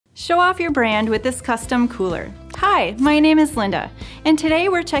Show off your brand with this custom cooler. Hi, my name is Linda, and today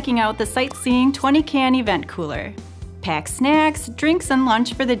we're checking out the Sightseeing 20-can event cooler. Pack snacks, drinks, and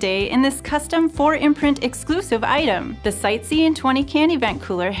lunch for the day in this custom 4imprint exclusive item. The Sightseeing 20-can event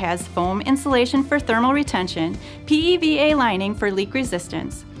cooler has foam insulation for thermal retention, PEVA lining for leak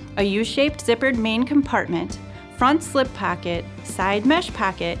resistance, a U-shaped zippered main compartment, front slip pocket, side mesh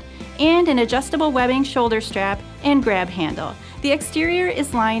pocket, and an adjustable webbing shoulder strap and grab handle. The exterior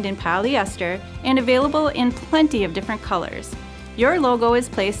is lined in polyester and available in plenty of different colors. Your logo is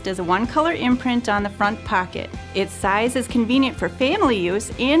placed as a one-color imprint on the front pocket. Its size is convenient for family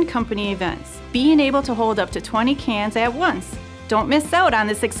use and company events, being able to hold up to 20 cans at once. Don't miss out on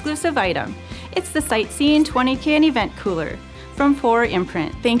this exclusive item. It's the Sightseeing 20-can event cooler from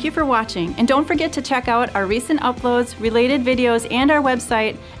 4imprint. Thank you for watching, and don't forget to check out our recent uploads, related videos, and our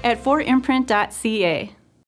website at 4imprint.ca.